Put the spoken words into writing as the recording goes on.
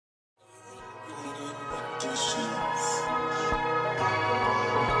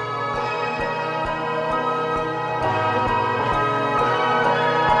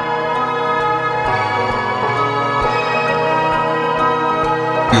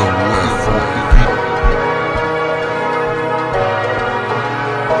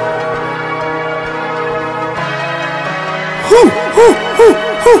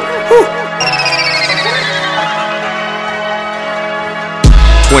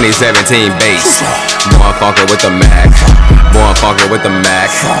...2017 bass, more funky with the Mac, more funky with the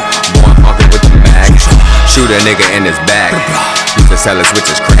Mac, more funky with the Mac. Shoot a nigga in his back, used to sell his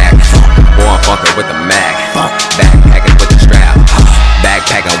switches crack. More funky with the Mac, backpacking with the strap,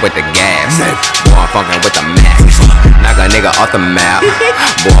 backpacking with the gas. More funky with the Mac, knock a nigga off the map.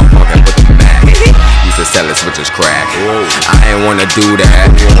 More funky with the Mac, used to sell his switches crack. I ain't wanna do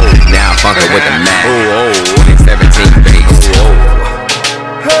that, now I'm funky with the Mac. 2017 bass.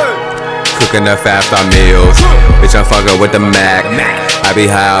 Cooking up 5-star meals, bitch I'm fucking with the Mac. I be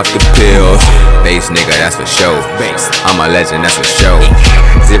high off the pills. Bass nigga, that's for show. I'm a legend, that's for show.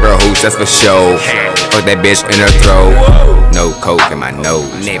 Zero hoops, that's for show. Fuck that bitch in her throat. No coke in my nose.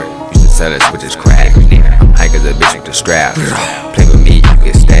 Used to sell it, switches crack. I'm high as a bitch with the strap. Play with me, you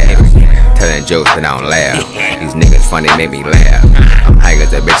get stabbed. Telling jokes but I don't laugh. These niggas funny, make me laugh. I'm high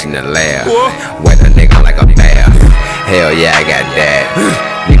as a bitch in the lab. Wet a nigga like a bath. Hell yeah, I got that.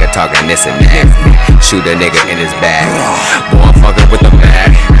 Nigga talking this and that. Shoot a nigga in his back. Boy, I'm fucking with the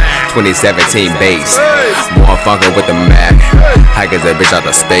Mac. 2017 bass. Boy, I'm fucking with the Mac. Hike as a bitch out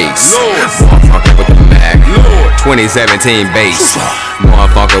of space. Boy, I'm fucking with the Mac. 2017 bass. Boy, I'm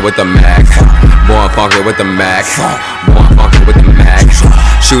fucking with the Mac. Boy, I'm fucking with the Mac. Boy, I'm fucking with the Mac.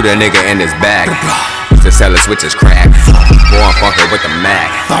 Shoot a nigga in his back. Used to sell his switches crack. Boy, I'm fucking with the Mac.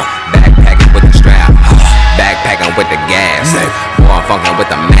 Backpacking with the strap. Backpacking with the gas. Boy, I'm fucking with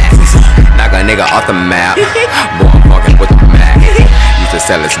the Mac. Knock a nigga off the map. Boy, I'm fucking with the Mac. Used to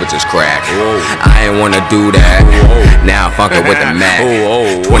sell his switches crack. I ain't wanna do that. Now I'm fucking with the Mac.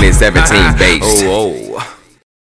 2017 bass.